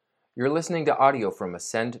You're listening to audio from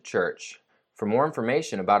Ascend Church. For more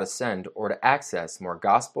information about Ascend or to access more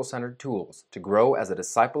gospel-centered tools to grow as a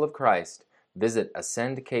disciple of Christ, visit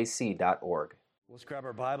ascendkc.org. Let's grab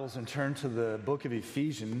our Bibles and turn to the book of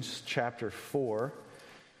Ephesians, chapter 4.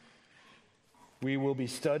 We will be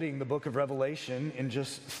studying the book of Revelation in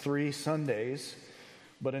just 3 Sundays.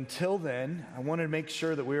 But until then, I want to make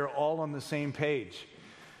sure that we are all on the same page.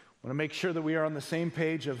 I want to make sure that we are on the same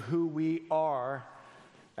page of who we are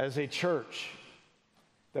as a church,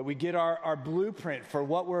 that we get our blueprint for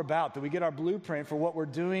what we're about, that we get our blueprint for what we're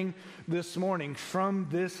doing this morning from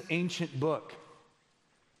this ancient book.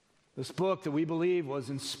 This book that we believe was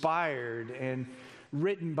inspired and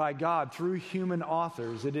written by God through human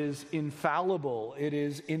authors. It is infallible. It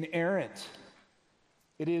is inerrant.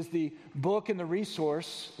 It is the book and the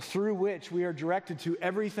resource through which we are directed to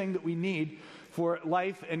everything that we need for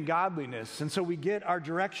life and godliness. And so we get our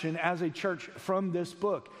direction as a church from this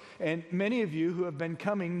book. And many of you who have been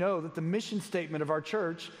coming know that the mission statement of our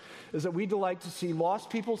church is that we delight to see lost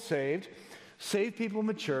people saved, saved people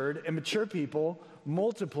matured, and mature people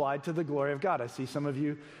multiplied to the glory of God. I see some of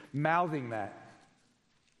you mouthing that.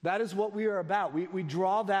 That is what we are about. We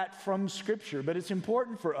draw that from Scripture, but it's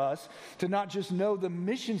important for us to not just know the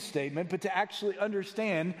mission statement, but to actually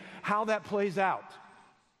understand how that plays out.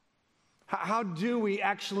 How do we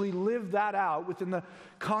actually live that out within the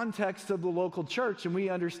context of the local church? And we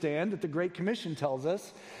understand that the Great Commission tells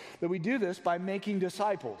us that we do this by making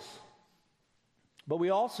disciples. But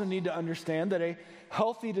we also need to understand that a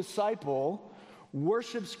healthy disciple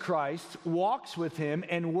worships Christ, walks with Him,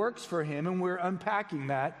 and works for Him. And we're unpacking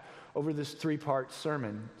that over this 3-part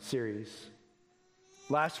sermon series.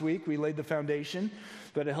 Last week, we laid the foundation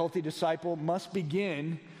that a healthy disciple must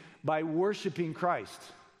begin by worshiping Christ.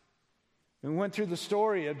 We went through the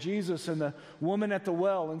story of Jesus and the woman at the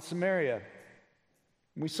well in Samaria.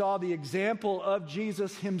 We saw the example of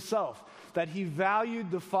Jesus Himself, that He valued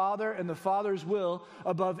the Father and the Father's will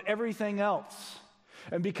above everything else.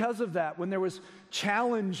 And because of that, when there was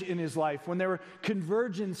challenge in His life, when there were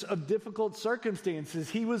convergence of difficult circumstances,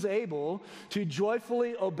 He was able to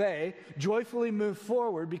joyfully obey, joyfully move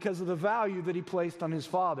forward because of the value that He placed on His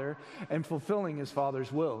Father and fulfilling His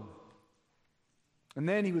Father's will. And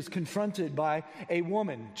then He was confronted by a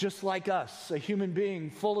woman just like us, a human being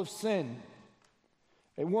full of sin.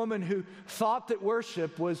 A woman who thought that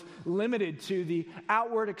worship was limited to the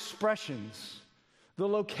outward expressions, the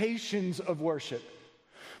locations of worship,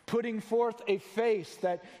 putting forth a face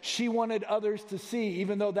that she wanted others to see,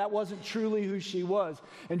 even though that wasn't truly who she was.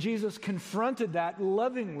 And Jesus confronted that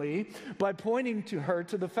lovingly by pointing to her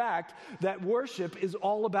to the fact that worship is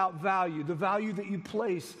all about value, the value that you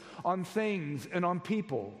place on things and on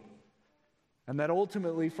people. And that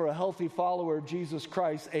ultimately, for a healthy follower of Jesus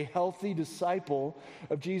Christ, a healthy disciple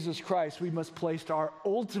of Jesus Christ, we must place our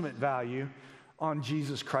ultimate value on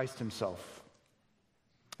Jesus Christ Himself.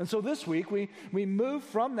 And so this week, we move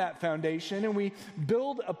from that foundation and we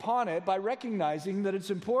build upon it by recognizing that it's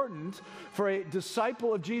important for a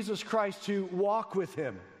disciple of Jesus Christ to walk with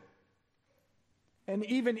Him. And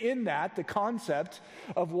even in that, the concept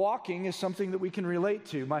of walking is something that we can relate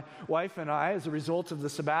to. My wife and I, as a result of the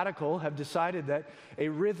sabbatical, have decided that a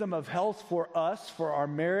rhythm of health for us, for our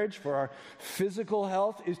marriage, for our physical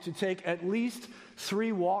health, is to take at least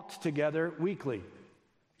 3 walks together weekly.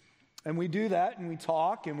 And we do that, and we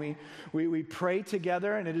talk, and we pray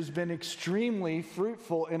together, and it has been extremely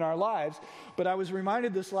fruitful in our lives. But I was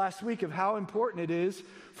reminded this last week of how important it is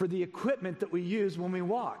for the equipment that we use when we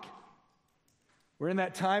walk. We're in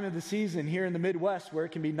that time of the season here in the Midwest where it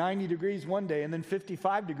can be 90 degrees one day and then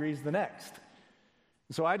 55 degrees the next.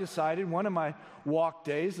 So I decided one of my walk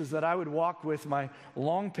days is that I would walk with my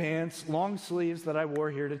long pants, long sleeves that I wore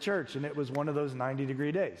here to church, and it was one of those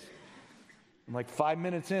 90-degree days. And like 5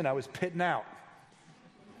 minutes in, I was pitting out.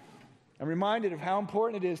 I'm reminded of how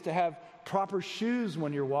important it is to have proper shoes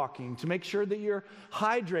when you're walking, to make sure that you're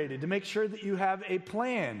hydrated, to make sure that you have a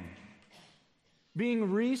plan. Being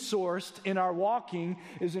resourced in our walking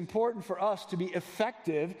is important for us to be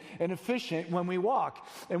effective and efficient when we walk.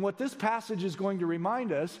 And what this passage is going to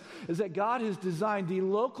remind us is that God has designed the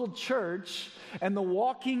local church and the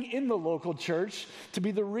walking in the local church to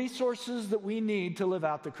be the resources that we need to live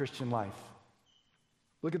out the Christian life.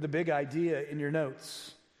 Look at the big idea in your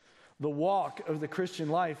notes. The walk of the Christian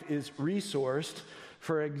life is resourced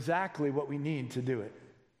for exactly what we need to do it.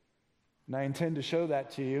 And I intend to show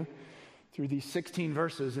that to you through these 16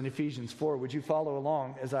 verses in Ephesians 4. Would you follow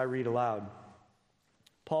along as I read aloud?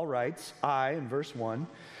 Paul writes, I, in verse 1,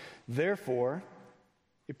 therefore,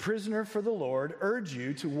 a prisoner for the Lord, urge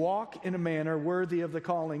you to walk in a manner worthy of the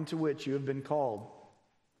calling to which you have been called,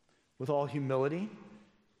 with all humility,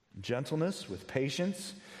 gentleness, with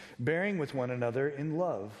patience, bearing with one another in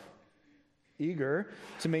love, eager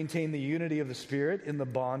to maintain the unity of the Spirit in the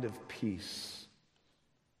bond of peace.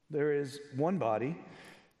 There is one body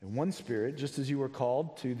and one Spirit, just as you were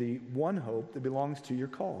called to the one hope that belongs to your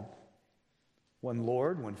call. One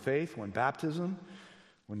Lord, one faith, one baptism,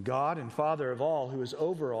 one God and Father of all, who is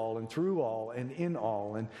over all and through all and in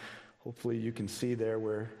all. And hopefully you can see there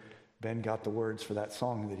where Ben got the words for that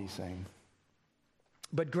song that he sang.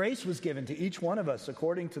 But grace was given to each one of us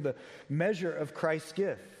according to the measure of Christ's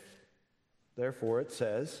gift. Therefore, it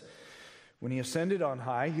says, when he ascended on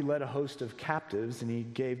high, he led a host of captives and he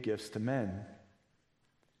gave gifts to men.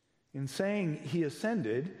 In saying he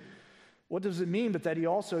ascended, what does it mean but that he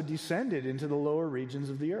also descended into the lower regions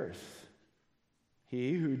of the earth?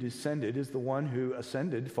 He who descended is the one who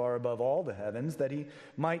ascended far above all the heavens, that he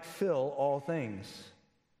might fill all things.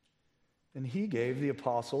 And he gave the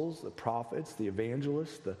apostles, the prophets, the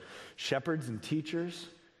evangelists, the shepherds and teachers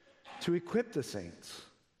to equip the saints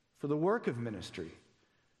for the work of ministry,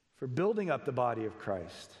 for building up the body of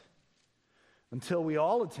Christ, until we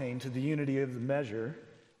all attain to the unity of the measure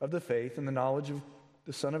of the faith and the knowledge of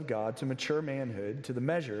the Son of God, to mature manhood, to the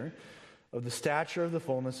measure of the stature of the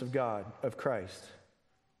fullness of God, of Christ,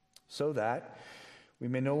 so that we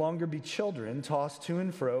may no longer be children, tossed to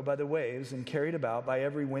and fro by the waves and carried about by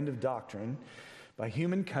every wind of doctrine, by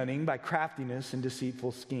human cunning, by craftiness and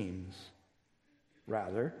deceitful schemes.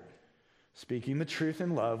 Rather, speaking the truth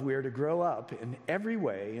in love, we are to grow up in every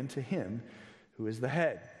way into him who is the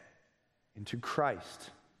head, into Christ,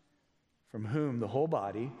 from whom the whole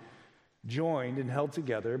body, joined and held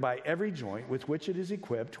together by every joint with which it is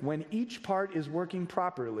equipped, when each part is working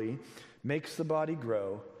properly, makes the body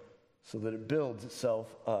grow so that it builds itself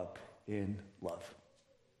up in love.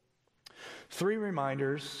 3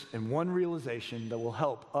 reminders and 1 realization that will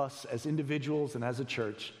help us as individuals and as a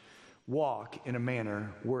church walk in a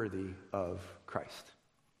manner worthy of Christ.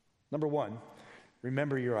 Number 1,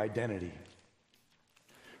 remember your identity.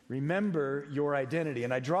 Remember your identity.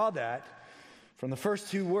 And I draw that from the first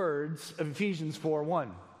 2 words of Ephesians 4:1.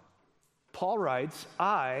 Paul writes,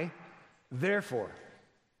 I, therefore.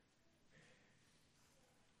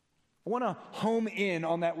 I want to home in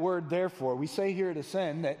on that word, therefore. We say here at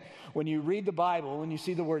Ascend that when you read the Bible and you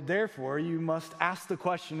see the word therefore, you must ask the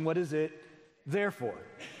question, what is it there for?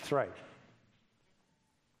 That's right.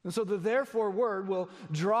 And so the therefore word will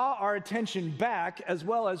draw our attention back as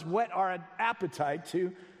well as whet our appetite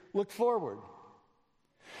to look forward.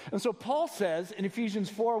 And so Paul says in Ephesians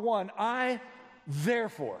 4:1, I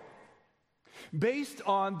therefore. Based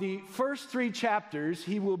on the first 3 chapters,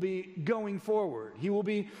 he will be going forward. He will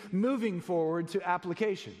be moving forward to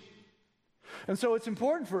application. And so it's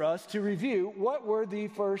important for us to review what were the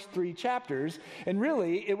first 3 chapters, and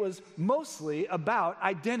really it was mostly about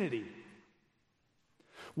identity.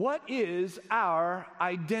 What is our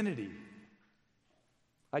identity?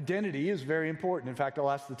 Identity is very important. In fact,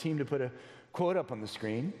 I'll ask the team to put a quote up on the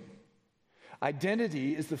screen.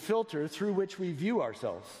 Identity is the filter through which we view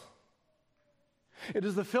ourselves. It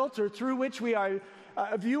is the filter through which we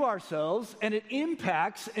view ourselves, and it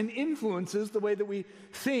impacts and influences the way that we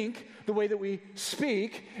think, the way that we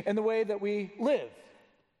speak, and the way that we live.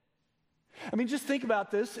 I mean, just think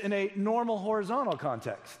about this in a normal horizontal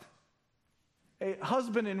context. A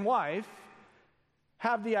husband and wife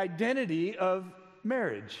have the identity of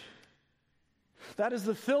marriage. That is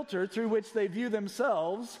the filter through which they view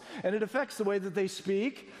themselves, and it affects the way that they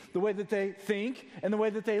speak, the way that they think, and the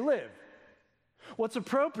way that they live. What's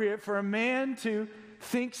appropriate for a man to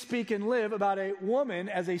think, speak, and live about a woman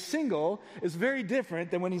as a single is very different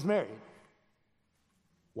than when he's married.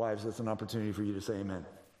 Wives, that's an opportunity for you to say amen.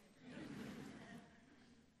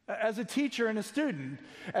 As a teacher and a student,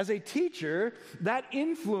 as a teacher, that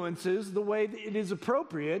influences the way that it is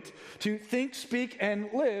appropriate to think, speak, and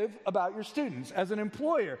live about your students. As an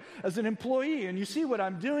employer, as an employee, and you see what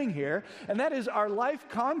I'm doing here, and that is our life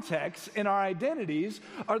context and our identities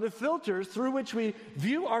are the filters through which we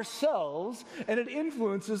view ourselves, and it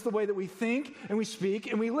influences the way that we think and we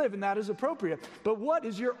speak and we live, and that is appropriate. But what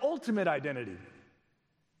is your ultimate identity?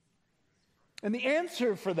 And the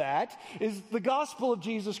answer for that is the gospel of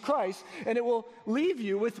Jesus Christ, and it will leave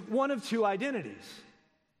you with one of 2 identities.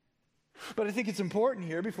 But I think it's important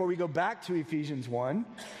here, before we go back to Ephesians 1,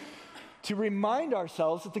 to remind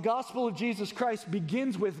ourselves that the gospel of Jesus Christ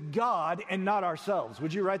begins with God and not ourselves.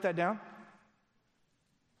 Would you write that down?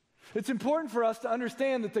 It's important for us to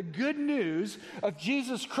understand that the good news of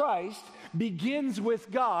Jesus Christ begins with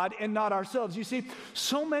God and not ourselves. You see,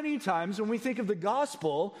 so many times when we think of the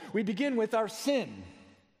gospel, we begin with our sin.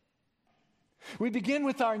 We begin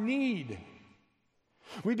with our need.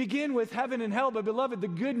 We begin with heaven and hell, but beloved, the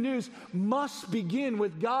good news must begin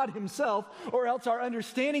with God himself, or else our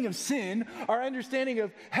understanding of sin, our understanding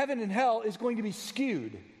of heaven and hell is going to be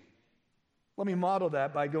skewed. Let me model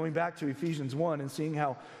that by going back to Ephesians 1 and seeing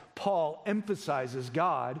how Paul emphasizes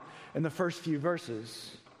God in the first few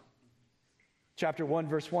verses. Chapter 1,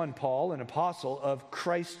 verse 1, Paul, an apostle of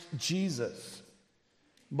Christ Jesus,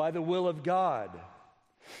 by the will of God,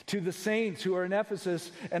 to the saints who are in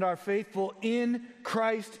Ephesus and are faithful in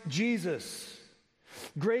Christ Jesus.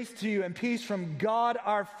 Grace to you and peace from God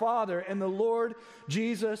our Father and the Lord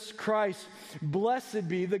Jesus Christ. Blessed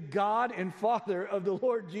be the God and Father of the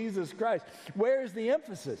Lord Jesus Christ. Where is the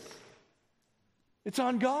emphasis? It's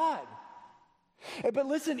on God. But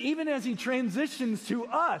listen, even as he transitions to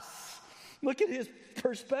us, look at his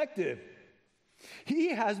perspective. He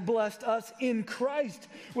has blessed us in Christ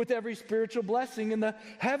with every spiritual blessing in the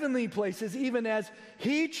heavenly places, even as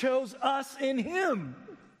he chose us in him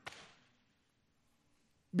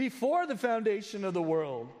before the foundation of the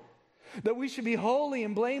world, that we should be holy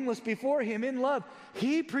and blameless before him in love.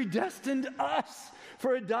 He predestined us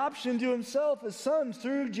for adoption to himself as sons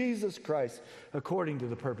through Jesus Christ, according to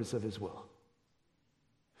the purpose of his will.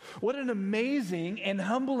 What an amazing and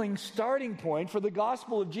humbling starting point for the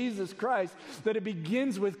gospel of Jesus Christ, that it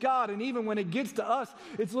begins with God, and even when it gets to us,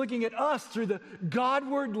 it's looking at us through the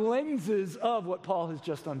Godward lenses of what Paul has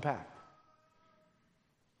just unpacked.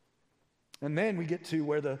 And then we get to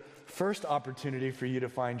where the first opportunity for you to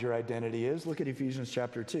find your identity is. Look at Ephesians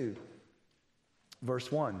chapter 2,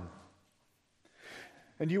 verse 1.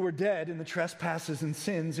 And you were dead in the trespasses and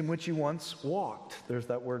sins in which you once walked. There's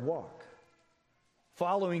that word walk.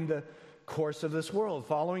 Following the course of this world,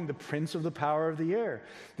 following the prince of the power of the air,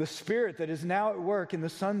 the spirit that is now at work in the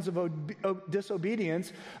sons of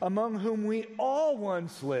disobedience, among whom we all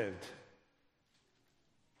once lived.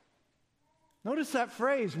 Notice that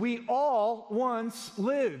phrase, we all once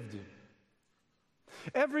lived.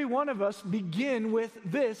 Every one of us begin with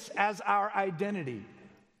this as our identity.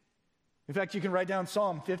 In fact, you can write down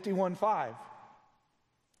Psalm 51:5.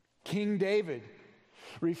 King David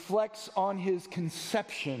reflects on his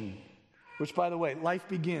conception, which, by the way, life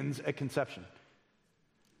begins at conception.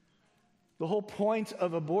 The whole point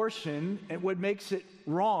of abortion, and what makes it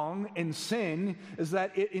wrong and sin, is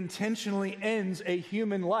that it intentionally ends a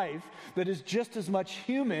human life that is just as much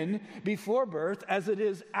human before birth as it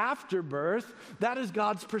is after birth. That is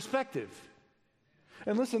God's perspective.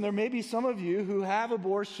 And listen, there may be some of you who have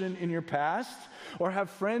abortion in your past or have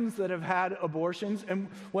friends that have had abortions. And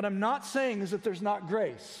what I'm not saying is that there's not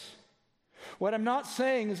grace. What I'm not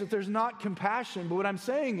saying is that there's not compassion. But what I'm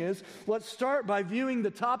saying is, let's start by viewing the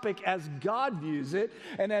topic as God views it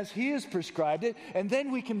and as he has prescribed it, and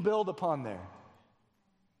then we can build upon there.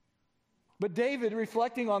 But David,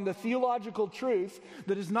 reflecting on the theological truth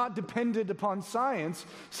that is not dependent upon science,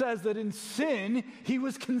 says that in sin he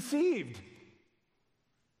was conceived.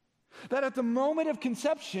 That at the moment of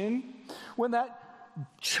conception, when that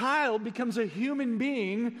child becomes a human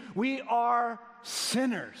being, we are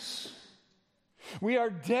sinners. We are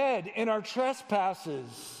dead in our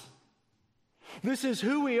trespasses. This is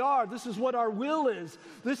who we are. This is what our will is.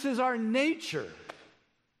 This is our nature.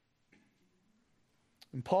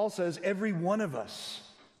 And Paul says every one of us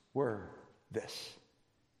were this.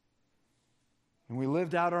 And we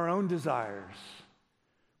lived out our own desires.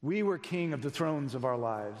 We were king of the thrones of our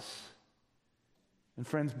lives. And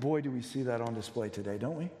friends, boy, do we see that on display today,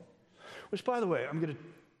 don't we? Which, by the way, I'm going to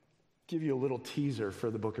give you a little teaser for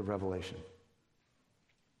the book of Revelation.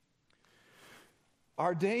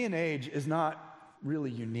 Our day and age is not really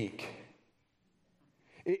unique.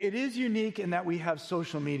 It is unique in that we have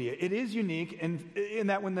social media. It is unique in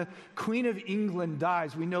that when the Queen of England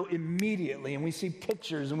dies, we know immediately, and we see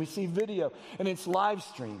pictures and we see video, and it's live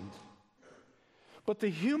streamed. But the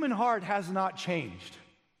human heart has not changed.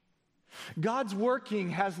 God's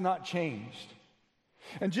working has not changed.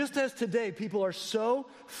 And just as today people are so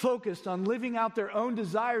focused on living out their own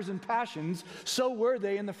desires and passions, so were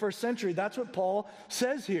they in the first century. That's what Paul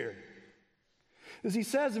says here. As he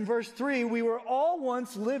says in verse 3, we were all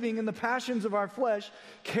once living in the passions of our flesh,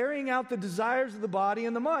 carrying out the desires of the body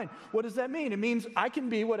and the mind. What does that mean? It means I can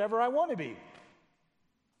be whatever I want to be.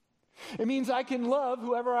 It means I can love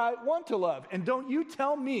whoever I want to love. And don't you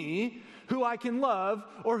tell me who I can love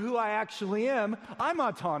or who I actually am. I'm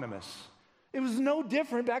autonomous. It was no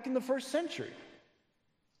different back in the first century.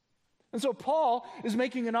 And so Paul is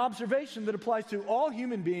making an observation that applies to all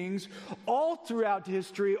human beings, all throughout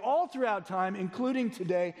history, all throughout time, including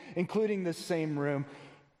today, including this same room.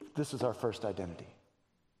 This is our first identity.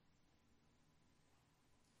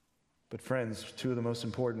 But friends, two of the most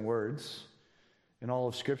important words in all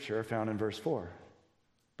of Scripture are found in verse 4.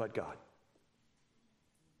 But God.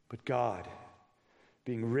 But God,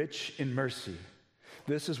 being rich in mercy.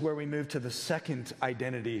 This is where we move to the second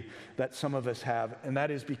identity that some of us have, and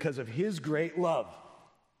that is because of His great love.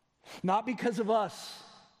 Not because of us.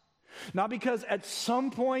 Not because at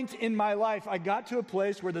some point in my life I got to a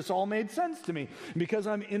place where this all made sense to me. Because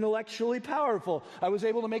I'm intellectually powerful, I was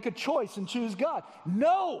able to make a choice and choose God.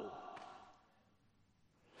 No!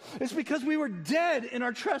 It's because we were dead in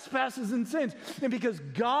our trespasses and sins. And because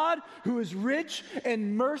God, who is rich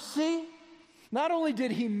in mercy, not only did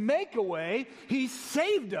He make a way, He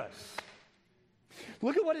saved us.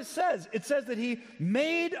 Look at what it says. It says that He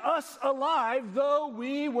made us alive though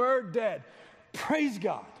we were dead. Praise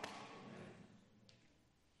God.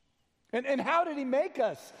 And how did He make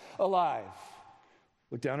us alive?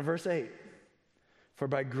 Look down at verse 8. For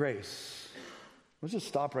by grace. Let's just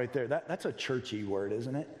stop right there. That's a churchy word,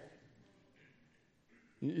 isn't it?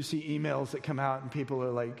 You see emails that come out and people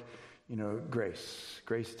are like, grace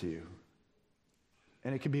to you.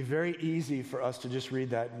 And it can be very easy for us to just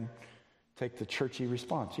read that and take the churchy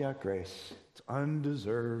response. Yeah, grace. It's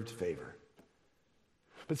undeserved favor.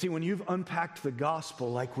 But see, when you've unpacked the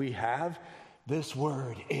gospel like we have, this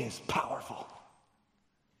word is powerful.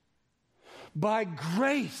 By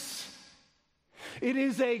grace. It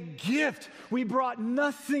is a gift. We brought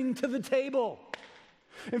nothing to the table.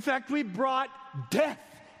 In fact, we brought death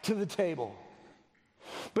to the table.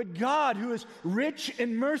 But God, who is rich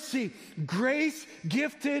in mercy, grace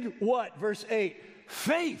gifted what? Verse 8,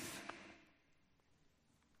 faith.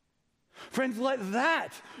 Friends, let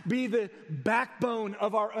that be the backbone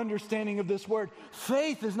of our understanding of this word.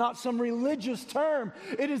 Faith is not some religious term.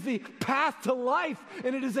 It is the path to life,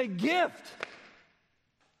 and it is a gift.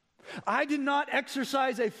 I did not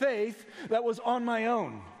exercise a faith that was on my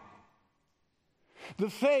own. The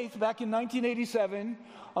faith back in 1987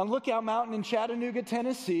 on Lookout Mountain in Chattanooga,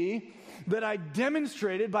 Tennessee, that I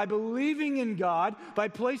demonstrated by believing in God, by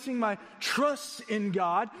placing my trust in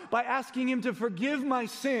God, by asking Him to forgive my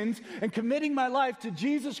sins and committing my life to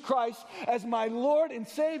Jesus Christ as my Lord and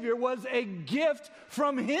Savior, was a gift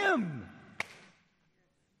from Him.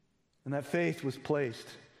 And that faith was placed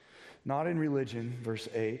not in religion, verse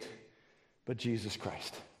 8, but Jesus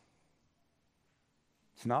Christ.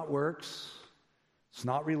 It's not works. It's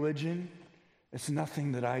not religion. It's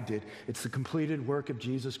nothing that I did. It's the completed work of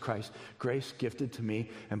Jesus Christ, grace gifted to me,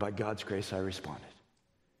 and by God's grace I responded.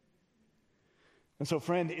 And so,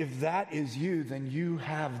 friend, if that is you, then you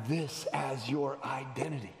have this as your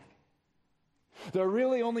identity. There are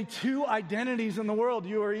really only two identities in the world.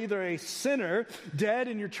 You are either a sinner, dead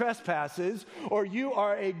in your trespasses, or you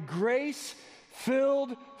are a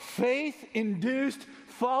grace-filled, faith-induced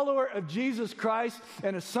follower of Jesus Christ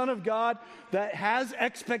and a son of God that has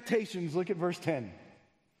expectations. Look at verse 10.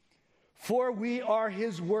 For we are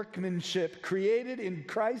His workmanship, created in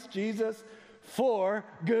Christ Jesus for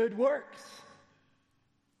good works.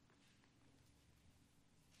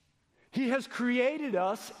 He has created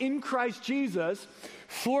us in Christ Jesus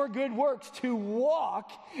for good works, to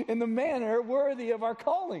walk in the manner worthy of our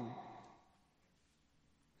calling.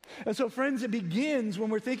 And so, friends, it begins when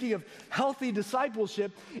we're thinking of healthy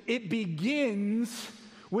discipleship, it begins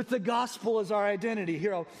with the gospel as our identity.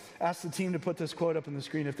 Here, I'll ask the team to put this quote up on the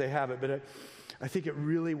screen if they have it, but I think it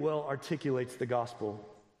really well articulates the gospel.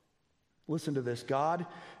 Listen to this. God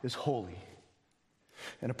is holy.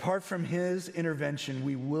 And apart from His intervention,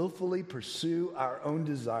 we willfully pursue our own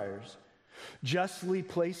desires, justly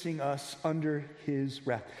placing us under His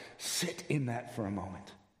wrath. Sit in that for a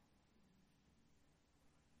moment.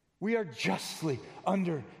 We are justly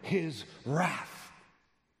under His wrath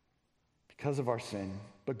because of our sin.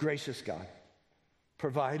 But gracious God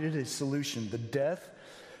provided a solution, the death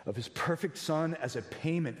of His perfect Son as a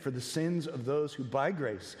payment for the sins of those who by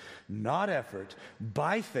grace, not effort,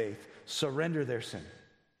 by faith, surrender their sin.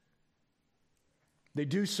 They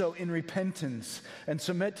do so in repentance and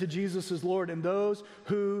submit to Jesus as Lord, and those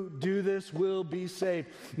who do this will be saved,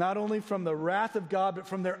 not only from the wrath of God, but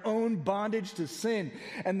from their own bondage to sin.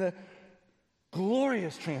 And the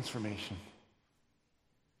glorious transformation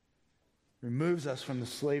removes us from the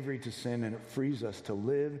slavery to sin, and it frees us to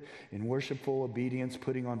live in worshipful obedience,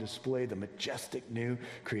 putting on display the majestic new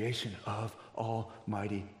creation of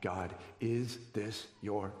Almighty God. Is this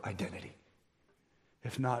your identity?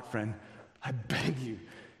 If not, friend, I beg you,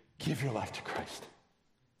 give your life to Christ.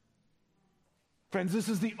 Friends, this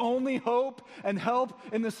is the only hope and help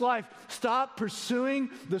in this life. Stop pursuing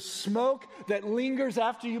the smoke that lingers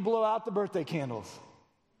after you blow out the birthday candles.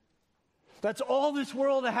 That's all this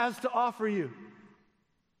world has to offer you.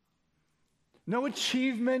 No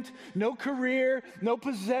achievement, no career, no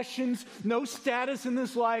possessions, no status in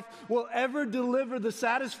this life will ever deliver the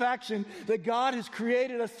satisfaction that God has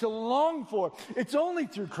created us to long for. It's only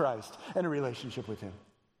through Christ and a relationship with Him.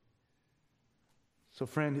 So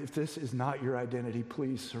friend, if this is not your identity,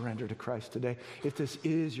 please surrender to Christ today. If this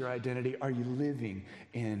is your identity, are you living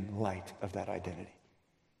in light of that identity?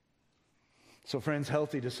 So friends,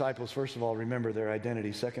 healthy disciples, first of all, remember their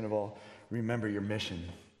identity. Second of all, remember your mission.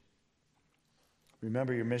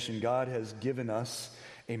 Remember your mission. God has given us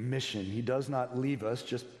a mission. He does not leave us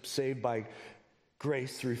just saved by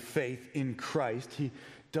grace through faith in Christ. He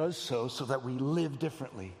does so that we live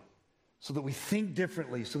differently, so that we think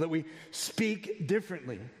differently, so that we speak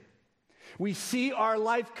differently. We see our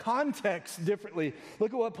life context differently.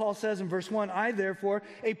 Look at what Paul says in verse 1. I, therefore,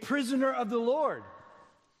 a prisoner of the Lord.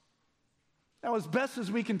 Now, as best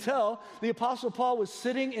as we can tell, the Apostle Paul was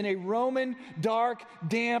sitting in a Roman, dark,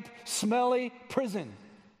 damp, smelly prison.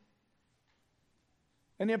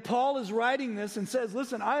 And yet Paul is writing this and says,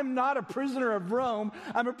 listen, I'm not a prisoner of Rome,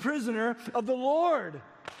 I'm a prisoner of the Lord.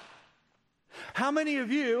 How many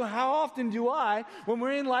of you, how often do I, when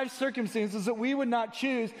we're in life circumstances that we would not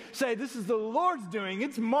choose, say, this is the Lord's doing,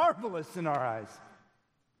 it's marvelous in our eyes?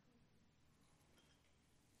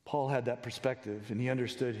 Paul had that perspective, and he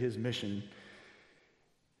understood his mission.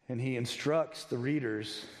 And he instructs the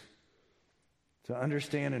readers to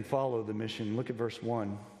understand and follow the mission. Look at verse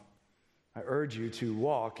 1. I urge you to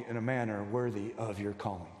walk in a manner worthy of your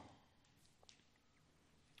calling.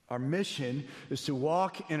 Our mission is to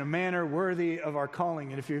walk in a manner worthy of our calling.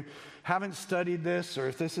 And if you haven't studied this, or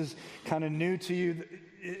if this is kind of new to you,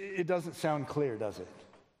 it doesn't sound clear, does it?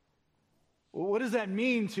 What does that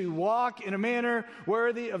mean to walk in a manner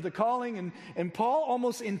worthy of the calling? And Paul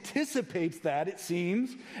almost anticipates that, it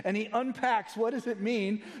seems, and he unpacks what does it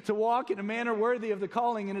mean to walk in a manner worthy of the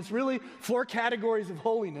calling. And it's really 4 categories of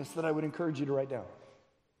holiness that I would encourage you to write down.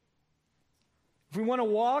 If we want to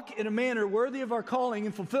walk in a manner worthy of our calling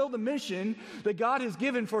and fulfill the mission that God has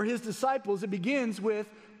given for His disciples, it begins with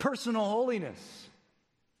personal holiness.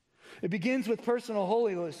 It begins with personal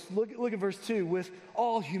holiness. Look at verse 2, with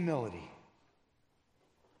all humility.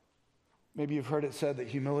 Maybe you've heard it said that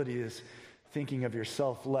humility is thinking of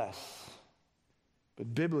yourself less.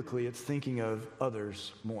 But biblically, it's thinking of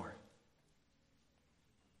others more.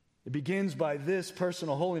 It begins by this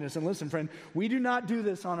personal holiness. And listen, friend, we do not do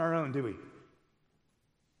this on our own, do we?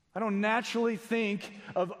 I don't naturally think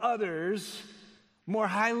of others more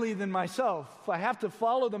highly than myself. I have to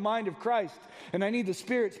follow the mind of Christ, and I need the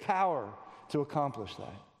Spirit's power to accomplish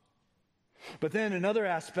that. But then another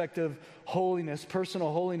aspect of holiness,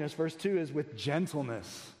 personal holiness, verse 2, is with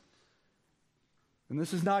gentleness. And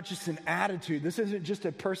this is not just an attitude. This isn't just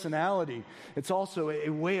a personality. It's also a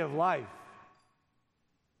way of life.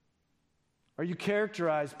 Are you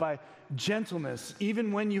characterized by gentleness,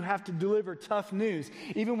 even when you have to deliver tough news,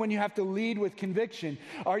 even when you have to lead with conviction?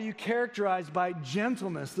 Are you characterized by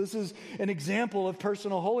gentleness? This is an example of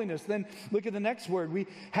personal holiness. Then look at the next word. We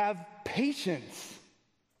have patience.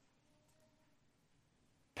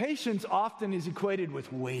 Patience often is equated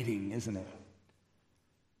with waiting, isn't it?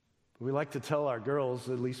 We like to tell our girls,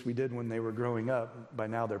 at least we did when they were growing up, by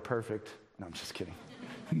now they're perfect. No, I'm just kidding.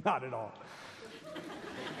 Not at all.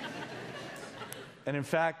 And in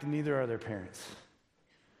fact, neither are their parents.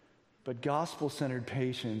 But gospel-centered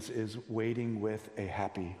patience is waiting with a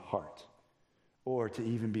happy heart. Or to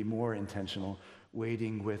even be more intentional,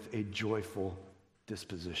 waiting with a joyful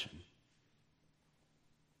disposition.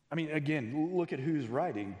 I mean, again, look at who's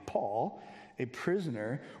writing. Paul, a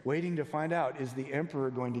prisoner, waiting to find out, is the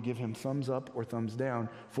emperor going to give him thumbs up or thumbs down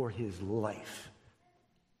for his life?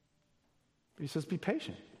 But he says, be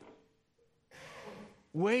patient.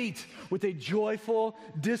 Wait with a joyful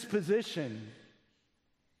disposition.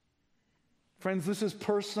 Friends, this is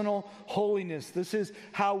personal holiness. This is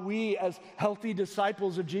how we, as healthy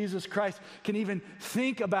disciples of Jesus Christ, can even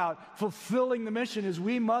think about fulfilling the mission, as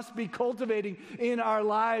we must be cultivating in our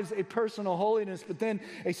lives a personal holiness. But then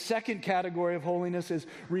a second category of holiness is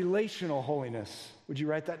relational holiness. Would you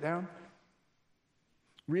write that down?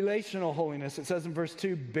 Relational holiness. It says in verse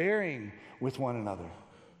 2, bearing with one another.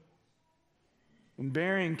 And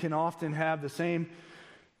bearing can often have the same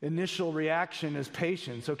initial reaction as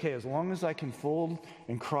patience. Okay, as long as I can fold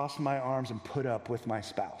and cross my arms and put up with my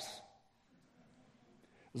spouse.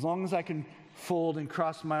 As long as I can fold and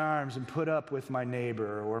cross my arms and put up with my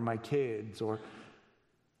neighbor or my kids or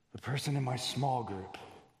the person in my small group.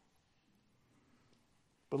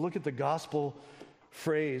 But look at the gospel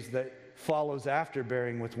phrase that follows after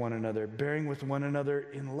bearing with one another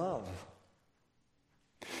in love.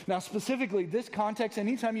 Now, specifically, this context,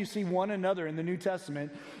 anytime you see one another in the New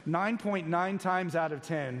Testament, 9.9 times out of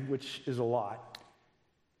 10, which is a lot,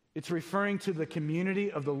 it's referring to the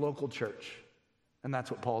community of the local church. And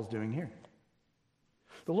that's what Paul's doing here.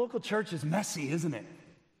 The local church is messy, isn't it?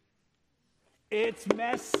 It's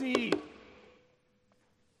messy.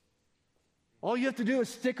 All you have to do is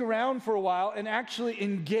stick around for a while and actually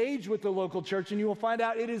engage with the local church, and you will find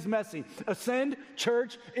out it is messy. Ascend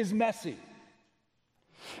Church is messy.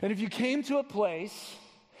 And if you came to a place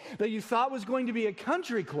that you thought was going to be a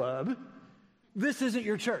country club, this isn't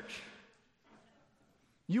your church.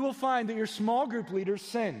 You will find that your small group leaders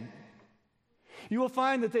sin. You will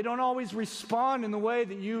find that they don't always respond in the way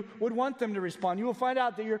that you would want them to respond. You will find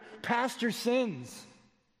out that your pastor sins.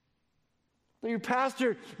 That your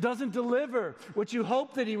pastor doesn't deliver what you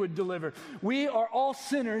hope that he would deliver. We are all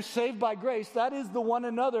sinners saved by grace. That is the one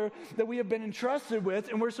another that we have been entrusted with,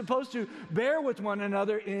 and we're supposed to bear with one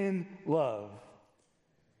another in love.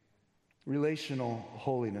 Relational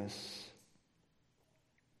holiness.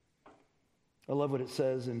 I love what it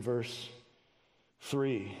says in verse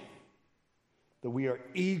 3, that we are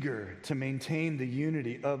eager to maintain the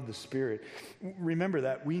unity of the Spirit. Remember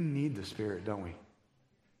that we need the Spirit, don't we?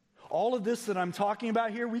 All of this that I'm talking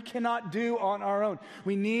about here, we cannot do on our own.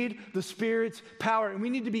 We need the Spirit's power, and we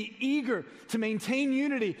need to be eager to maintain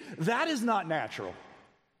unity. That is not natural.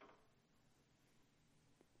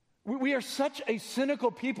 We are such a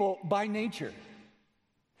cynical people by nature.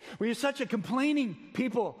 We are such a complaining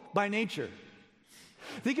people by nature.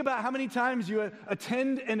 Think about how many times you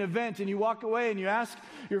attend an event and you walk away and you ask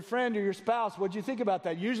your friend or your spouse, what'd you think about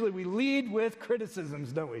that? Usually we lead with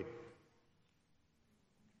criticisms, don't we?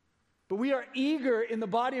 But we are eager in the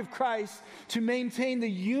body of Christ to maintain the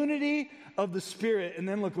unity of the Spirit. And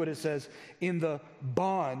then look what it says, in the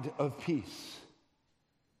bond of peace.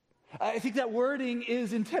 I think that wording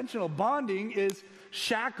is intentional. Bonding is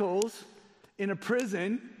shackles in a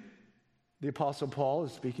prison. The Apostle Paul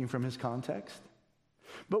is speaking from his context.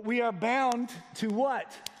 But we are bound to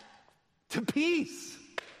what? To peace.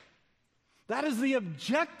 That is the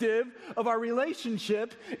objective of our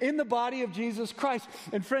relationship in the body of Jesus Christ.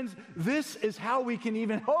 And friends, this is how we can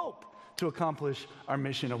even hope to accomplish our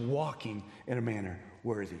mission of walking in a manner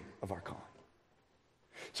worthy of our calling.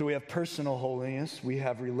 So we have personal holiness, we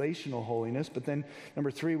have relational holiness, but then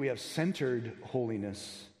number 3, we have centered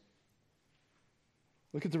holiness.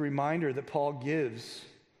 Look at the reminder that Paul gives.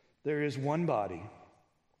 There is one body,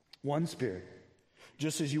 one Spirit,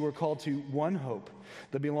 just as you were called to one hope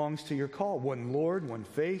that belongs to your call. One Lord, one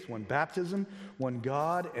faith, one baptism, one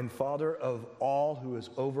God and Father of all, who is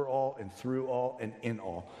over all and through all and in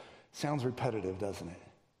all. Sounds repetitive, doesn't it?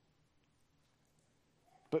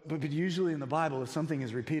 But usually in the Bible, if something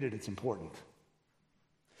is repeated, it's important.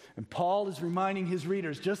 And Paul is reminding his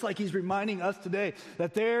readers, just like he's reminding us today,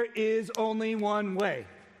 that there is only one way.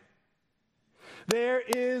 There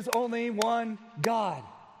is only one God.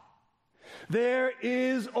 There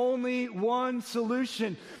is only one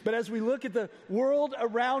solution. But as we look at the world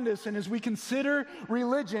around us and as we consider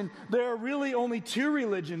religion, there are really only 2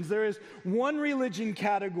 religions. There is one religion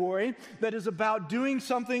category that is about doing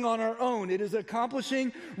something on our own. It is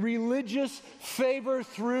accomplishing religious favor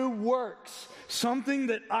through works. Something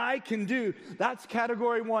that I can do. That's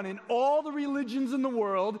category 1. And all the religions in the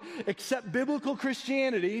world, except biblical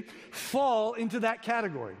Christianity, fall into that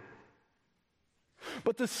category.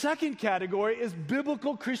 But the second category is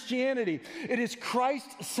biblical Christianity. It is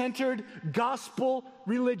Christ-centered gospel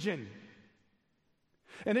religion.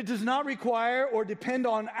 And it does not require or depend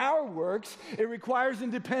on our works. It requires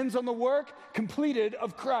and depends on the work completed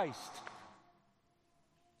of Christ.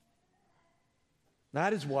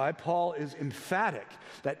 That is why Paul is emphatic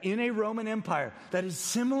that in a Roman Empire that is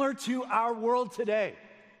similar to our world today.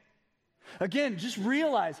 Again, just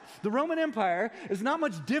realize the Roman Empire is not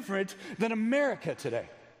much different than America today.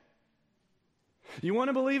 You want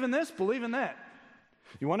to believe in this? Believe in that.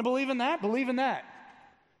 You want to believe in that? Believe in that.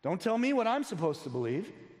 Don't tell me what I'm supposed to believe.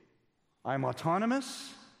 I'm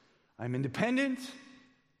autonomous. I'm independent.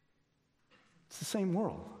 It's the same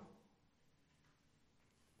world.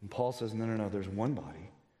 And Paul says, no, there's one body,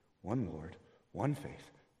 one Lord, one faith,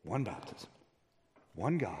 one baptism,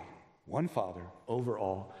 one God, one Father, over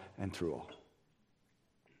all and through all.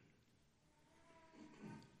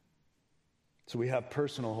 So we have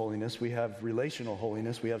personal holiness, we have relational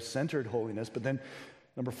holiness, we have centered holiness, but then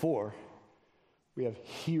number 4, we have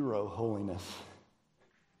hero holiness.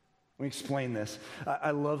 Let me explain this. I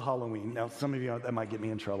love Halloween. Now, some of you, that might get me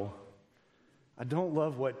in trouble. I don't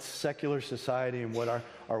love what secular society and what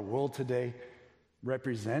our world today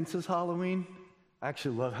represents as Halloween. I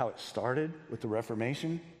actually love how it started with the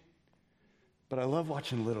Reformation, but I love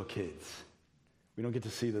watching little kids. We don't get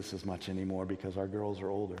to see this as much anymore because our girls are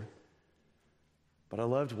older. But I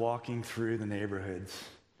loved walking through the neighborhoods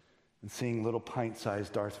and seeing little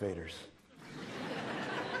pint-sized Darth Vaders.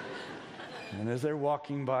 And as they're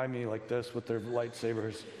walking by me like this with their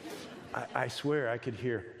lightsabers, I swear I could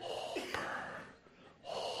hear,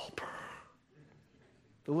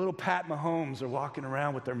 the little Pat Mahomes are walking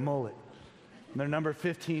around with their mullet and their number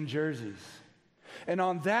 15 jerseys. And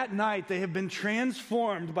on that night, they have been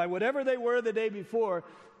transformed by whatever they were the day before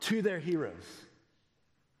to their heroes.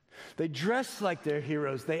 They dress like their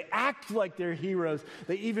heroes. They act like their heroes.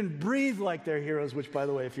 They even breathe like their heroes, which, by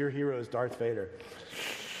the way, if your hero is Darth Vader.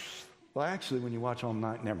 Well, actually, when you watch all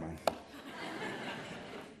night, never mind.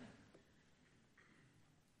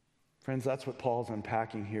 Friends, that's what Paul's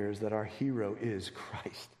unpacking here, is that our hero is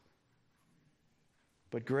Christ.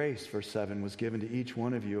 But grace, verse 7, was given to each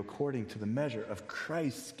one of you according to the measure of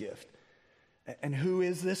Christ's gift. And who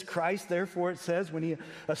is this Christ? Therefore, it says, when he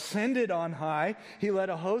ascended on high, he led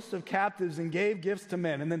a host of captives and gave gifts to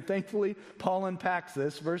men. And then thankfully, Paul unpacks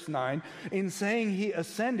this, verse 9. In saying he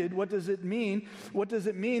ascended, what does it mean? What does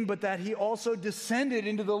it mean but that he also descended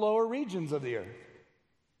into the lower regions of the earth?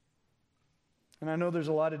 And I know there's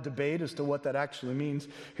a lot of debate as to what that actually means.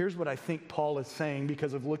 Here's what I think Paul is saying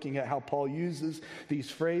because of looking at how Paul uses these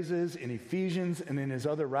phrases in Ephesians and in his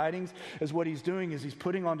other writings. Is what he's doing is he's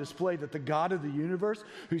putting on display that the God of the universe,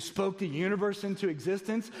 who spoke the universe into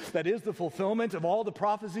existence, that is the fulfillment of all the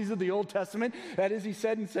prophecies of the Old Testament, that is, he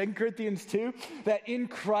said in 2 Corinthians 2, that in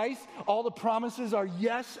Christ all the promises are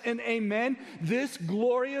yes and amen. This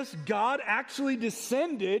glorious God actually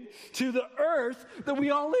descended to the earth that we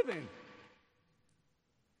all live in.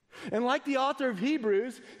 And like the author of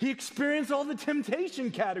Hebrews, he experienced all the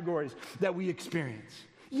temptation categories that we experience,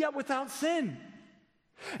 yet without sin.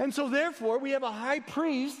 And so therefore, we have a high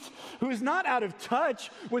priest who is not out of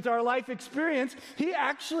touch with our life experience. He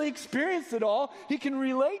actually experienced it all. He can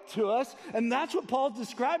relate to us, and that's what Paul's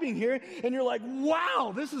describing here. And you're like,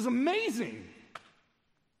 wow, this is amazing.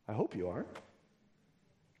 I hope you are.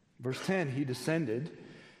 Verse 10, he descended.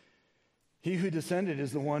 He who descended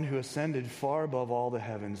is the one who ascended far above all the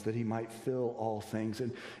heavens that he might fill all things.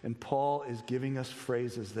 And Paul is giving us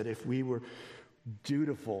phrases that if we were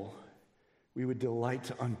dutiful, we would delight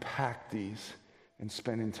to unpack these and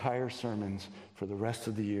spend entire sermons for the rest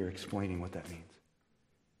of the year explaining what that means.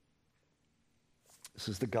 This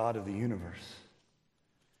is the God of the universe.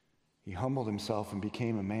 He humbled himself and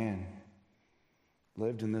became a man,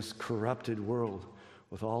 lived in this corrupted world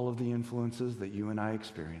with all of the influences that you and I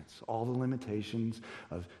experience, all the limitations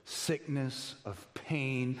of sickness, of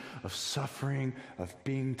pain, of suffering, of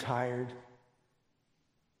being tired,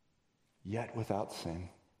 yet without sin,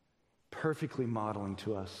 perfectly modeling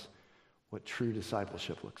to us what true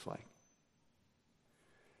discipleship looks like.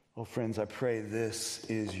 Oh, friends, I pray this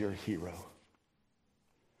is your hero.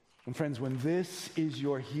 And friends, when this is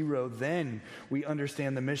your hero, then we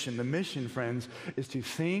understand the mission. The mission, friends, is to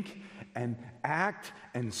think and act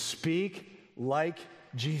and speak like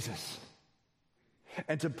Jesus.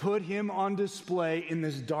 And to put him on display in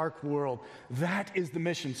this dark world. That is the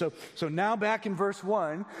mission. So now back in verse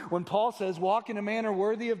 1, when Paul says, walk in a manner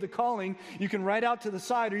worthy of the calling, you can write out to the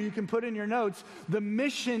side or you can put in your notes, the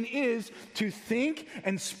mission is to think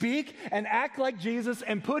and speak and act like Jesus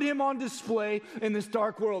and put him on display in this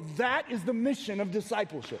dark world. That is the mission of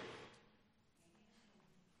discipleship.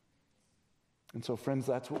 And so, friends,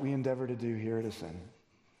 that's what we endeavor to do here at Ascend.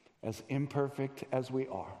 As imperfect as we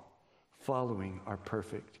are, following our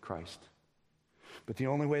perfect Christ. But the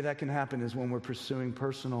only way that can happen is when we're pursuing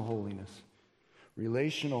personal holiness,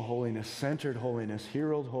 relational holiness, centered holiness,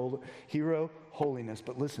 hero holiness.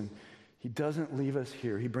 But listen, he doesn't leave us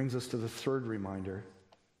here. He brings us to the third reminder.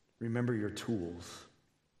 Remember your tools.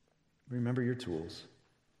 Remember your tools.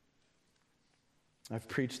 I've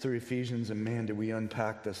preached through Ephesians, and man, did we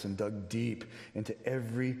unpack this and dug deep into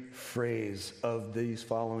every phrase of these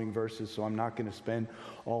following verses, so I'm not going to spend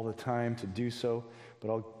all the time to do so, but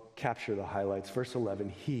I'll capture the highlights. Verse 11,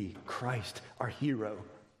 he, Christ, our hero,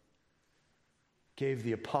 gave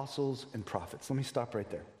the apostles and prophets. Let me stop right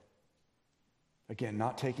there. Again,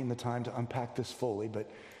 not taking the time to unpack this fully, but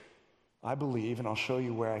I believe, and I'll show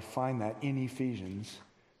you where I find that in Ephesians,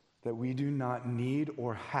 that we do not need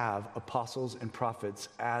or have apostles and prophets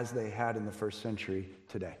as they had in the first century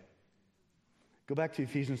today. Go back to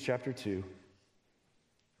Ephesians chapter 2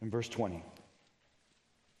 and verse 20.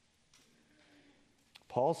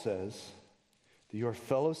 Paul says Your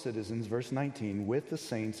fellow citizens, verse 19, with the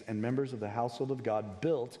saints and members of the household of God,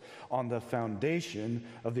 built on the foundation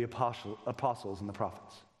of the apostles and the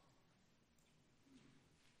prophets.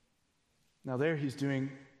 Now there he's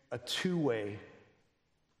doing a two-way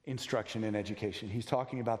instruction in education. He's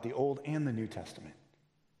talking about the Old and the New Testament.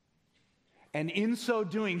 And in so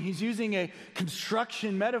doing, he's using a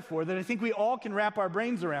construction metaphor that I think we all can wrap our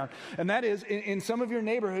brains around. And that is, in some of your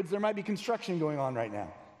neighborhoods, there might be construction going on right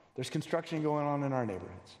now. There's construction going on in our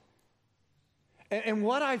neighborhoods. And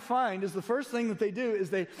what I find is the first thing that they do is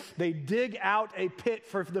they dig out a pit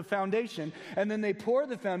for the foundation, and then they pour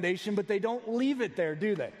the foundation, but they don't leave it there,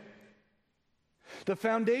 do they? The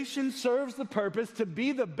foundation serves the purpose to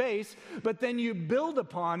be the base, but then you build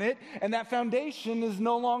upon it, and that foundation is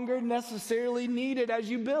no longer necessarily needed as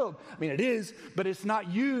you build. I mean, it is, but it's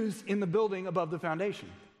not used in the building above the foundation.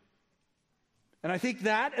 And I think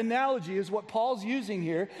that analogy is what Paul's using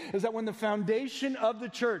here, is that when the foundation of the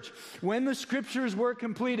church, when the scriptures were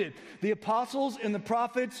completed, the apostles and the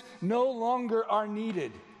prophets no longer are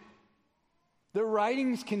needed. The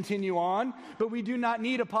writings continue on, but we do not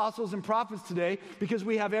need apostles and prophets today because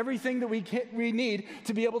we have everything that we need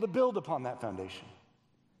to be able to build upon that foundation.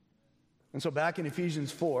 And so back in Ephesians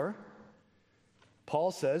 4,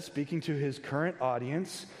 Paul says, speaking to his current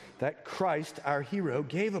audience, that Christ, our hero,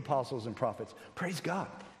 gave apostles and prophets. Praise God.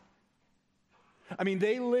 I mean,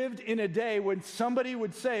 they lived in a day when somebody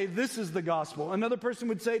would say, this is the gospel. Another person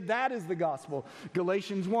would say, that is the gospel.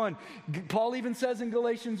 Galatians 1. Paul even says in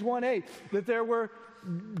Galatians 1:8 that there were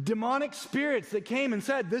demonic spirits that came and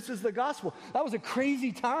said, this is the gospel. That was a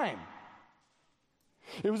crazy time.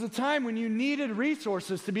 It was a time when you needed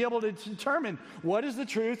resources to be able to determine what is the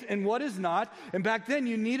truth and what is not. And back then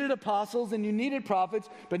you needed apostles and you needed prophets,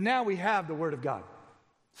 but now we have the Word of God.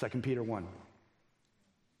 2 Peter 1.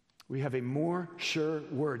 We have a more sure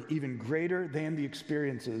word, even greater than the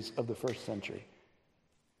experiences of the first century.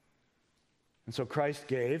 And so Christ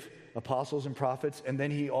gave apostles and prophets, and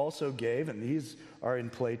then he also gave, and these are in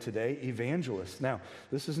play today, evangelists. Now,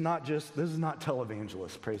 this is not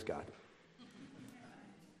televangelists, praise God.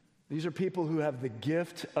 These are people who have the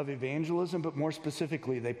gift of evangelism, but more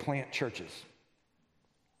specifically, they plant churches.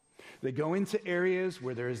 They go into areas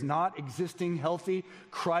where there is not existing, healthy,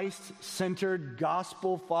 Christ-centered,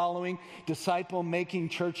 gospel-following, disciple-making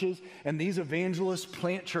churches, and these evangelists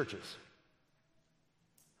plant churches.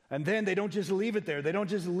 And then they don't just leave it there. They don't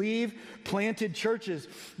just leave planted churches.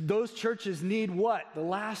 Those churches need what? The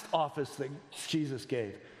last office that Jesus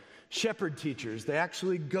gave. Shepherd teachers. They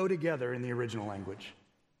actually go together in the original language.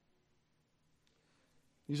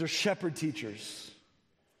 These are shepherd teachers.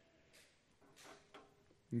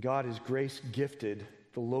 And God has grace gifted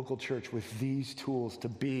the local church with these tools to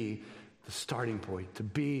be the starting point, to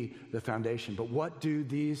be the foundation. But what do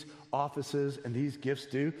these offices and these gifts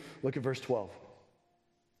do? Look at verse 12.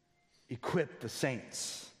 Equip the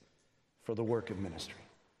saints for the work of ministry.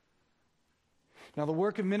 Now, the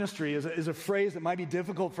work of ministry is a phrase that might be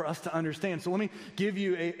difficult for us to understand. So let me give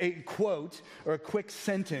you a quote or a quick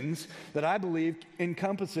sentence that I believe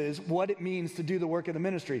encompasses what it means to do the work of the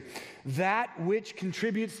ministry. That which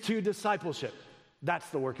contributes to discipleship. That's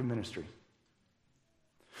the work of ministry.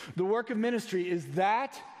 The work of ministry is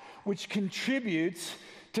that which contributes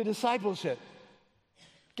to discipleship.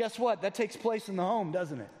 Guess what? That takes place in the home,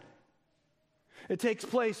 doesn't it? It takes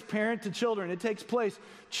place parent to children. It takes place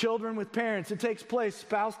children with parents. It takes place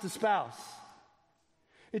spouse to spouse.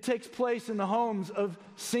 It takes place in the homes of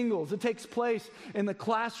singles. It takes place in the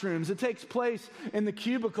classrooms. It takes place in the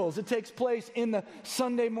cubicles. It takes place in the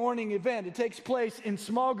Sunday morning event. It takes place in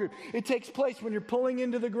small group. It takes place when you're pulling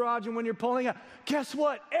into the garage and when you're pulling out. Guess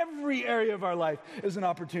what? Every area of our life is an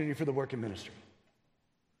opportunity for the work of ministry.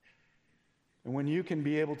 And when you can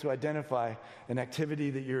be able to identify an activity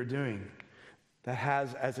that you're doing that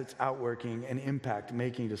has as its outworking and impact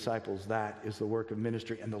making disciples, that is the work of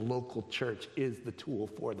ministry, and the local church is the tool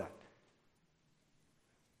for that.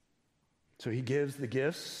 So he gives the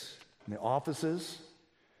gifts and the offices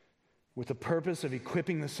with the purpose of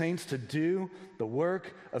equipping the saints to do the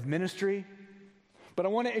work of ministry. But I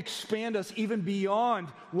want to expand us even beyond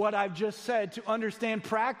what I've just said to understand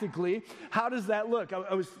practically, how does that look?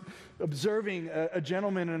 I was observing a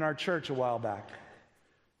gentleman in our church a while back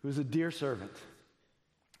who was a dear servant.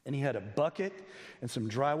 And he had a bucket and some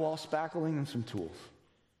drywall spackling and some tools.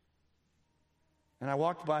 And I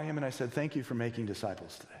walked by him and I said, thank you for making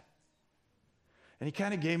disciples today. And he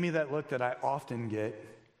kind of gave me that look that I often get.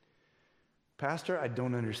 Pastor, I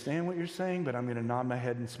don't understand what you're saying, but I'm going to nod my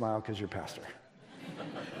head and smile because you're pastor.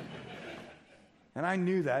 And I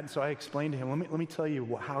knew that, and so I explained to him, let me tell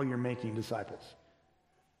you how you're making disciples.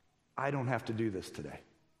 I don't have to do this today.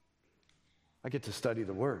 I get to study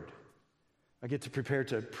the Word. I get to prepare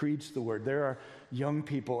to preach the Word. There are young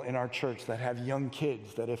people in our church that have young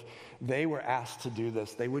kids that if they were asked to do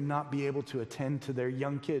this, they would not be able to attend to their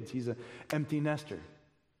young kids. He's an empty nester.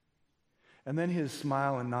 And then his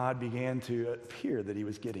smile and nod began to appear that he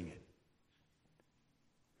was getting it.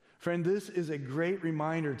 Friend, this is a great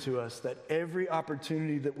reminder to us that every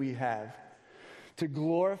opportunity that we have to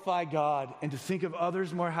glorify God and to think of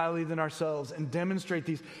others more highly than ourselves and demonstrate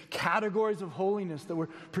these categories of holiness that we're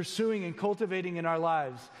pursuing and cultivating in our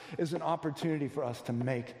lives is an opportunity for us to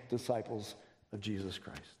make disciples of Jesus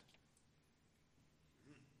Christ.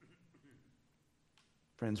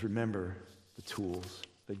 Friends, remember the tools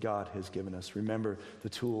that God has given us. Remember the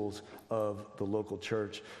tools of the local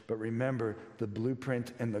church, but remember the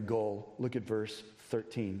blueprint and the goal. Look at verse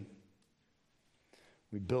 13.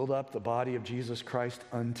 We build up the body of Jesus Christ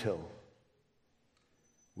until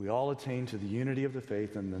we all attain to the unity of the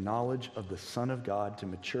faith and the knowledge of the Son of God, to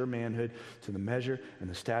mature manhood, to the measure and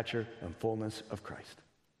the stature and fullness of Christ.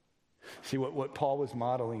 See, what Paul was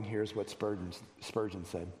modeling here is what Spurgeon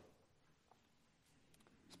said.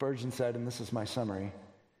 Spurgeon said, and this is my summary,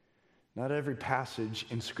 not every passage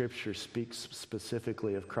in Scripture speaks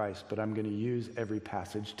specifically of Christ, but I'm going to use every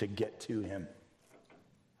passage to get to him.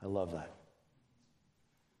 I love that.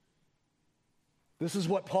 This is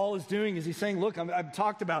what Paul is doing, is he's saying, look, I've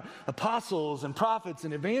talked about apostles and prophets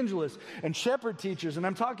and evangelists and shepherd teachers, and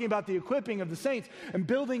I'm talking about the equipping of the saints and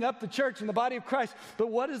building up the church and the body of Christ.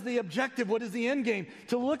 But what is the objective? What is the end game?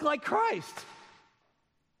 To look like Christ.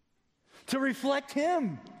 To reflect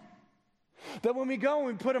him. That when we go and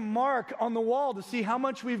we put a mark on the wall to see how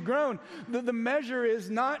much we've grown, the measure is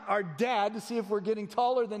not our dad to see if we're getting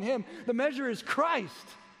taller than him. The measure is Christ.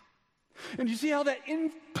 And you see how that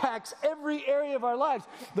impacts every area of our lives.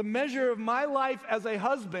 The measure of my life as a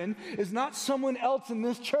husband is not someone else in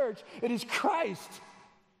this church. It is Christ.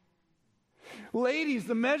 Ladies,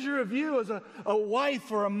 the measure of you as a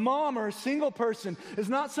wife or a mom or a single person is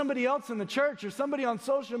not somebody else in the church or somebody on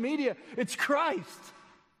social media. It's Christ.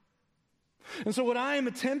 And so what I am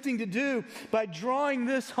attempting to do by drawing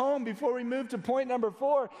this home before we move to point number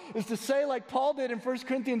 4 is to say, like Paul did in 1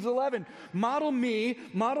 Corinthians 11, model me,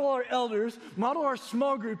 model our elders, model our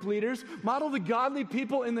small group leaders, model the godly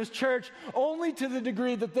people in this church only to the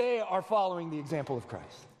degree that they are following the example of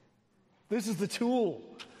Christ. This is the tool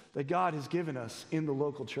that God has given us in the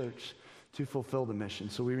local church to fulfill the mission.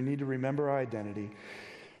 So we need to remember our identity,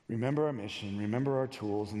 remember our mission, remember our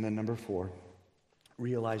tools, and then number 4,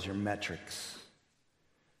 realize your metrics.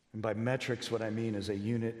 And by metrics, what I mean is a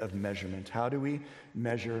unit of measurement. How do we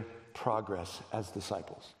measure progress as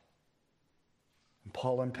disciples? And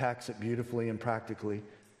Paul unpacks it beautifully and practically.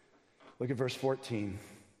 Look at verse 14.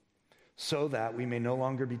 So that we may no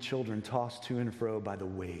longer be children tossed to and fro by the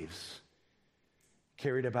waves,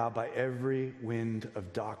 carried about by every wind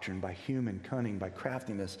of doctrine, by human cunning, by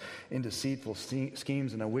craftiness, in deceitful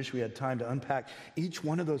schemes. And I wish we had time to unpack each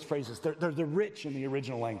one of those phrases. They're rich in the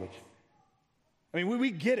original language. I mean, we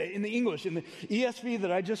get it in the English, in the ESV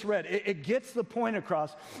that I just read. It gets the point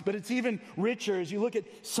across, but it's even richer as you look at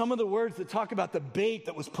some of the words that talk about the bait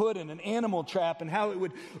that was put in an animal trap and how it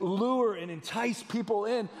would lure and entice people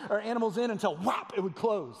in, or animals in, until whop, it would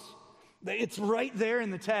close. It's right there in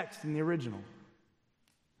the text, in the original.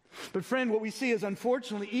 But friend, what we see is,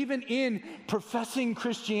 unfortunately, even in professing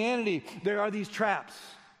Christianity, there are these traps.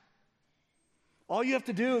 All you have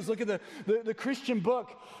to do is look at the Christian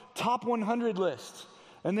book top 100 list,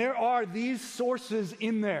 and there are these sources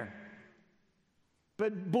in there.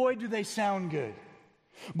 But boy, do they sound good.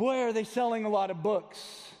 Boy, are they selling a lot of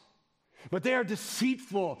books. But they are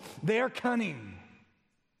deceitful. They are cunning.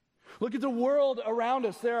 Look at the world around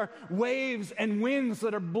us. There are waves and winds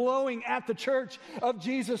that are blowing at the church of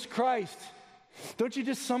Jesus Christ. Don't you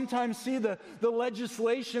just sometimes see the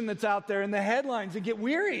legislation that's out there and the headlines and get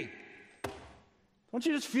weary? Don't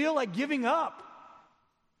you just feel like giving up?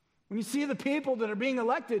 When you see the people that are being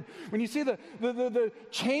elected, when you see the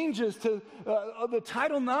changes to the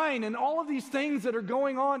Title IX and all of these things that are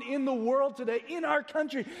going on in the world today, in our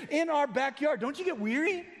country, in our backyard, don't you get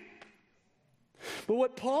weary? But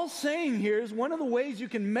what Paul's saying here is one of the ways you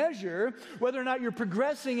can measure whether or not you're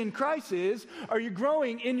progressing in Christ is, are you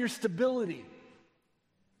growing in your stability?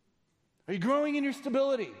 Are you growing in your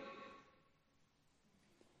stability?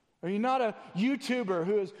 Are you not a YouTuber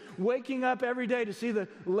who is waking up every day to see the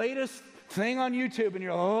latest thing on YouTube and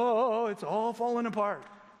you're, it's all falling apart?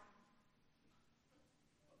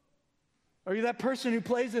 Are you that person who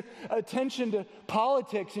pays attention to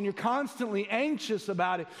politics and you're constantly anxious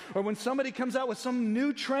about it? Or when somebody comes out with some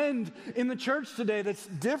new trend in the church today that's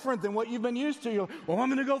different than what you've been used to, you're, well, I'm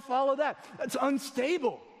going to go follow that. That's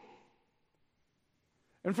unstable.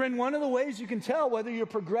 And friend, one of the ways you can tell whether you're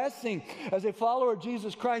progressing as a follower of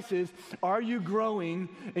Jesus Christ is, are you growing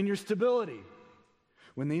in your stability?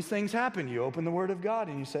 When these things happen, you open the Word of God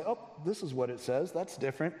and you say, oh, this is what it says. That's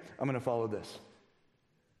different. I'm going to follow this.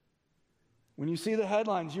 When you see the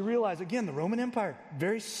headlines, you realize, again, the Roman Empire,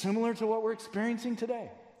 very similar to what we're experiencing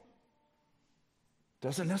today.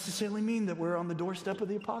 Doesn't necessarily mean that we're on the doorstep of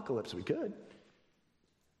the apocalypse. We could.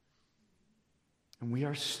 And we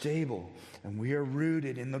are stable, and we are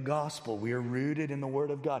rooted in the gospel. We are rooted in the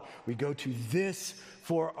Word of God. We go to this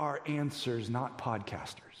for our answers, not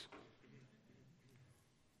podcasters.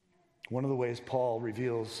 One of the ways Paul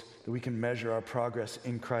reveals that we can measure our progress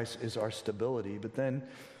in Christ is our stability. But then,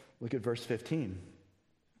 look at verse 15.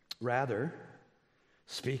 Rather,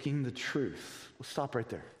 speaking the truth. We'll stop right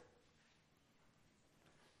there.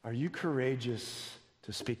 Are you courageous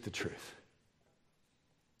to speak the truth?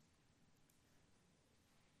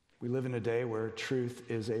 We live in a day where truth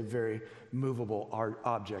is a very movable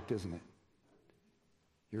object, isn't it?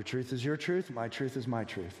 Your truth is your truth, my truth is my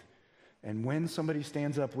truth. And when somebody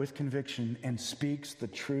stands up with conviction and speaks the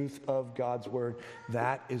truth of God's word,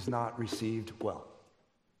 that is not received well.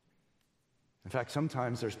 In fact,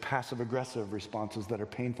 sometimes there's passive-aggressive responses that are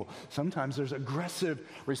painful. Sometimes there's aggressive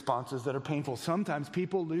responses that are painful. Sometimes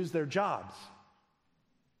people lose their jobs.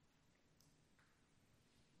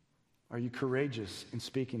 Are you courageous in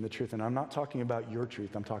speaking the truth? And I'm not talking about your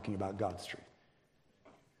truth. I'm talking about God's truth.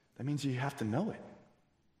 That means you have to know it.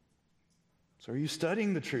 So are you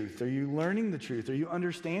studying the truth? Are you learning the truth? Are you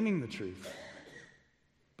understanding the truth?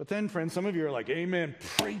 But then, friends, some of you are like, amen,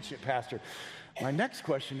 preach it, Pastor. My next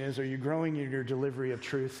question is, are you growing in your delivery of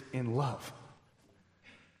truth in love?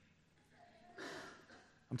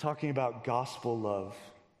 I'm talking about gospel love.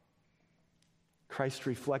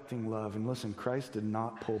 Christ-reflecting love. And listen, Christ did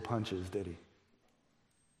not pull punches, did he?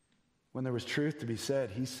 When there was truth to be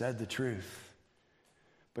said, he said the truth.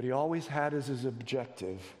 But he always had as his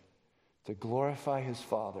objective to glorify his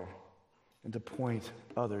Father and to point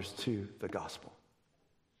others to the gospel.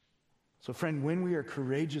 So friend, when we are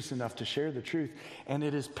courageous enough to share the truth, and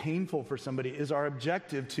it is painful for somebody, is our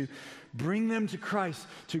objective to bring them to Christ,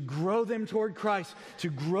 to grow them toward Christ, to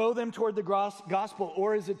grow them toward the gospel,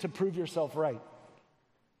 or is it to prove yourself right?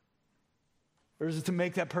 Or is it to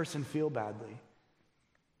make that person feel badly?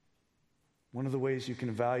 One of the ways you can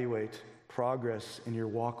evaluate progress in your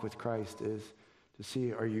walk with Christ is to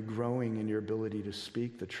see, are you growing in your ability to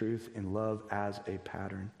speak the truth in love as a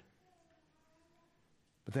pattern?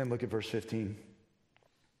 But then look at verse 15.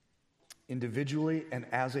 Individually and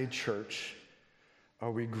as a church,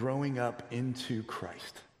 are we growing up into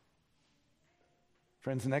Christ?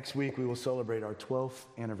 Friends, next week we will celebrate our 12th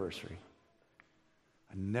anniversary.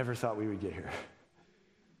 I never thought we would get here.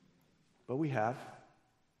 But we have.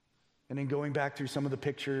 And in going back through some of the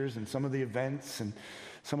pictures and some of the events and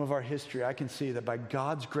some of our history, I can see that by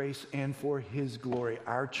God's grace and for his glory,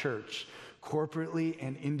 our church, corporately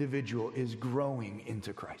and individual, is growing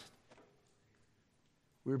into Christ.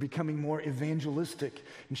 We're becoming more evangelistic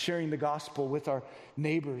and sharing the gospel with our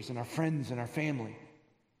neighbors and our friends and our family.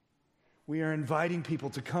 We are inviting people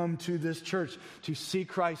to come to this church to see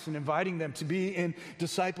Christ and inviting them to be in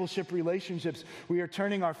discipleship relationships. We are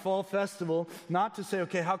turning our fall festival not to say,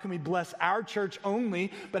 okay, how can we bless our church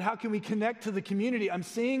only, but how can we connect to the community? I'm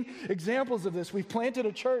seeing examples of this. We've planted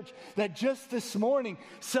a church that just this morning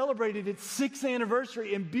celebrated its 6th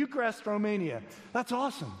anniversary in Bucharest, Romania. That's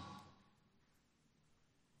awesome.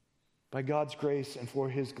 By God's grace and for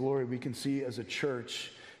his glory, we can see as a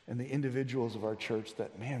church and the individuals of our church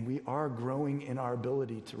that, man, we are growing in our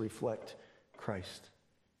ability to reflect Christ.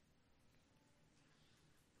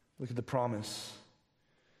 Look at the promise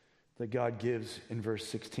that God gives in verse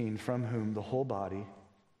 16, from whom the whole body,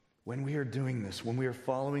 when we are doing this, when we are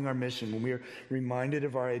following our mission, when we are reminded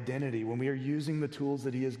of our identity, when we are using the tools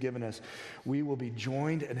that he has given us, we will be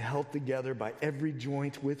joined and held together by every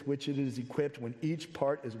joint with which it is equipped. When each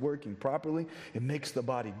part is working properly, it makes the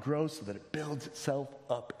body grow so that it builds itself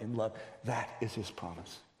up in love. That is his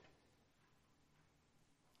promise.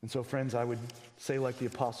 And so, friends, I would say like the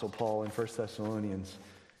Apostle Paul in 1 Thessalonians,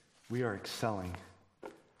 we are excelling.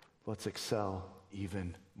 Let's excel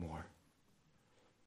even more.